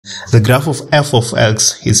The graph of f of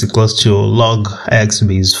x is equals to log x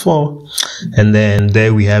base 4, and then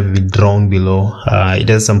there we have it drawn below. It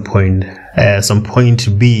has some point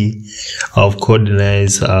B of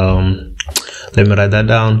coordinates. Let me write that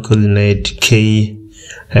down. Coordinate k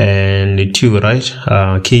and 2,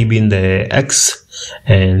 right? K being the x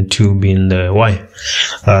and 2 being the y.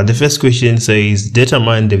 The first question says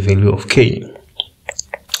determine the value of k.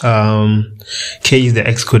 K is the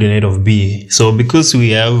x coordinate of B. So because we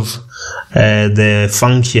have the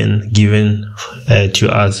function given to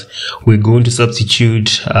us, we're going to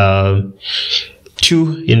substitute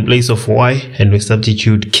 2 in place of y, and we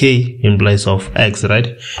substitute k in place of x,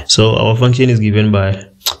 right? So our function is given by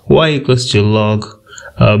y equals to log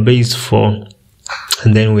base 4,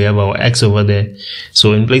 and then we have our x over there.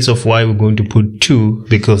 So in place of y, we're going to put 2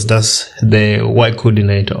 because that's the y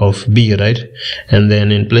coordinate of B, right? And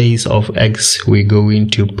then in place of x, we're going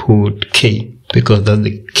to put k because that's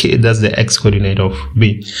the x coordinate of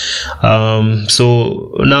B.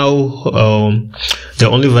 So now the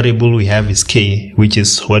only variable we have is k, which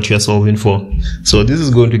is what we are solving for. So this is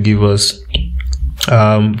going to give us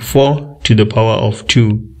 4 to the power of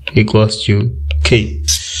 2 equals to k.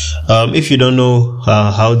 If you don't know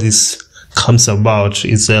how this comes about,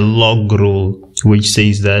 it's a log rule which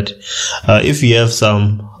says that if you have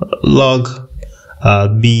some log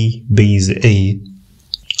b base a,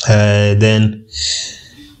 then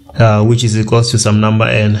which is equals to some number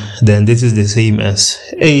n, then this is the same as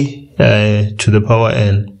a to the power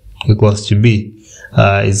n equals to b.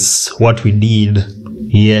 Is what we did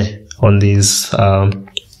here on this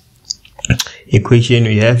equation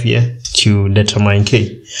we have here to determine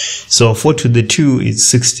k. So 4 to the 2 is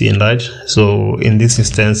 16, right? So in this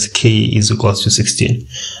instance, k is equals to 16.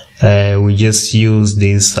 We just use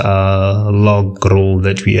this log rule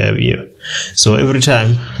that we have here. So every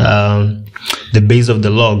time the base of the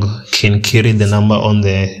log can carry the number on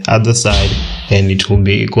the other side, and it will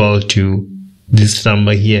be equal to this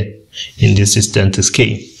number here. In this instance is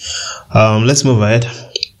k. Let's move ahead.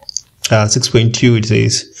 6.2, it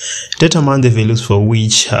says determine the values for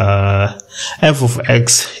which f of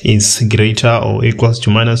x is greater or equals to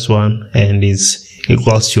 -1 and is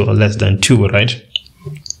equals to or less than 2, right?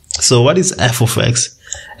 So what is f of x?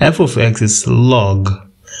 F of x is log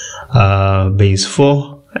base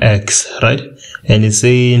 4x, right? And it's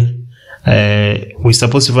saying we're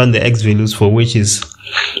supposed to find the x values for which is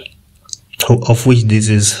of which this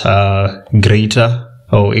is greater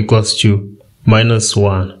or equals to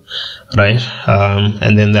 -1, right?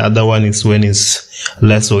 And then the other one is when it's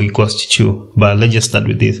less or equals to 2. But let's just start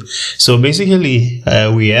with this. So basically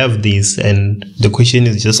we have this, and the question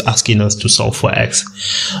is just asking us to solve for x.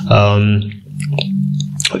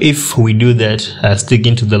 If we do that,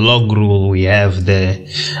 sticking to the log rule, we have the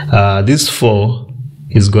this 4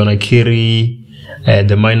 is gonna carry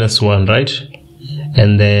the -1, right?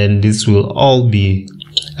 And then this will all be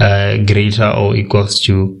greater or equals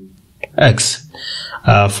to x.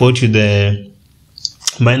 4 to the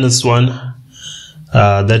 -1,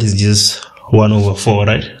 that is just 1 over 4,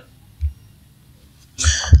 right?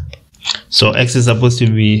 So x is supposed to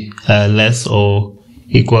be less or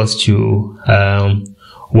equals to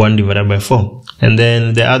 1 divided by 4. And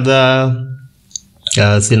then the other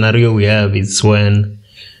scenario we have is when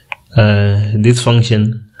this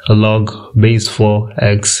function log base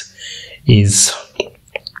 4x is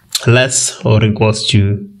less or equals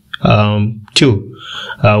to 2.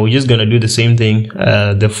 We're just going to do the same thing.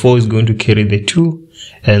 The 4 is going to carry the 2,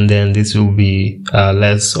 and then this will be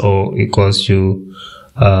less or equals to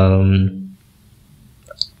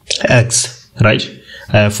x, right?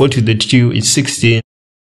 4 to the 2 is 16.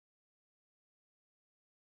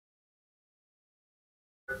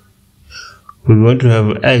 We're going to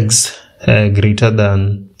have x greater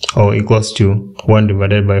than or equals to 1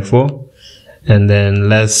 divided by 4, and then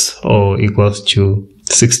less or equals to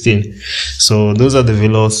 16. So those are the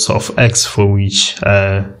values of x for which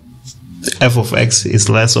f of x is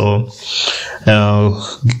less or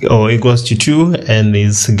equals to 2 and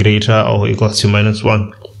is greater or equals to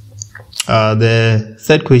 -1. The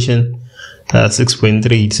third question,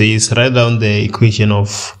 6.3, it says write down the equation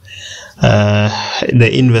of the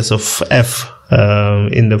inverse of f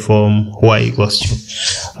in the form y equals to.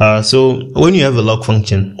 So when you have a log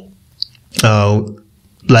function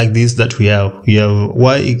like this that we have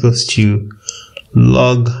y equals to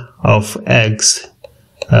log of x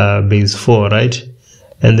base 4, right?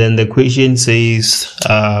 And then the equation says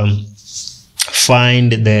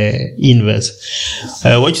find the inverse.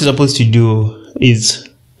 What you're supposed to do is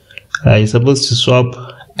you're supposed to swap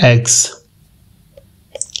x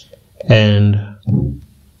and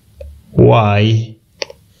y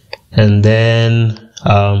and then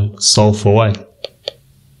solve for y.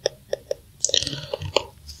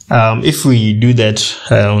 If we do that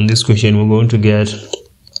on this question, we're going to get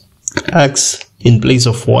x in place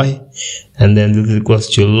of y, and then this is equals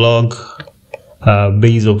to log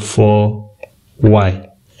base of 4y.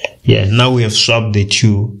 Yeah, now we have swapped the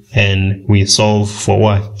two and we solve for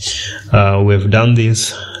y. We have done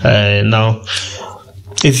this. Now,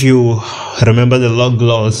 if you remember the log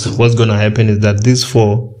laws, what's going to happen is that this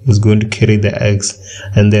 4 is going to carry the x,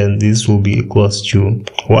 and then this will be equals to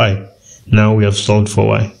y. Now we have solved for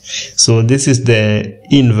y. So this is the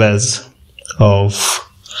inverse of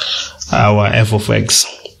our f of x.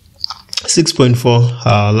 6.4,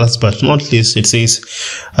 last but not least, it says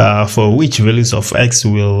for which values of x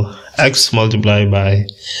will x multiplied by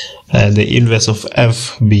the inverse of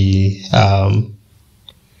f be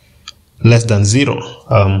less than 0.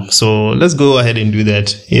 So let's go ahead and do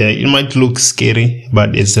that. Yeah, it might look scary,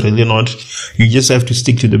 but it's really not. You just have to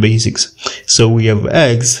stick to the basics. So we have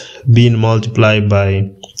x being multiplied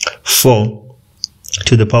by 4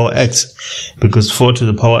 to the power x, because 4 to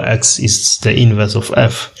the power x is the inverse of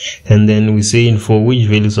f, and then we saying for which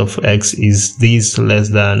values of x is this less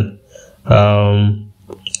than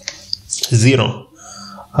 0.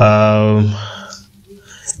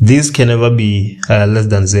 This can never be less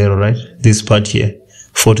than 0, right? This part here,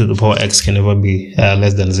 4 to the power x, can never be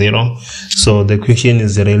less than 0. So the question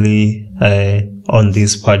is really on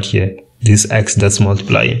this part here, this x that's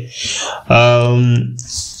multiplying.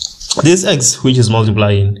 This x which is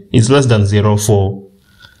multiplying is less than 0 for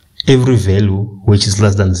every value which is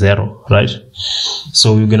less than 0, right?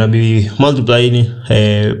 So we're gonna be multiplying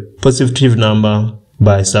a positive number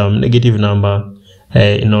by some negative number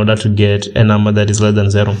in order to get a number that is less than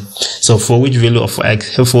 0. So for which value of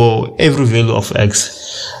x, for every value of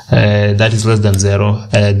x that is less than 0,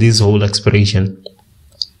 this whole expression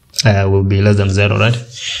will be less than 0, right?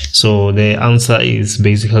 So the answer is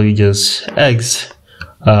basically just x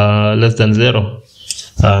less than 0,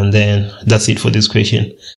 and then that's it for this question.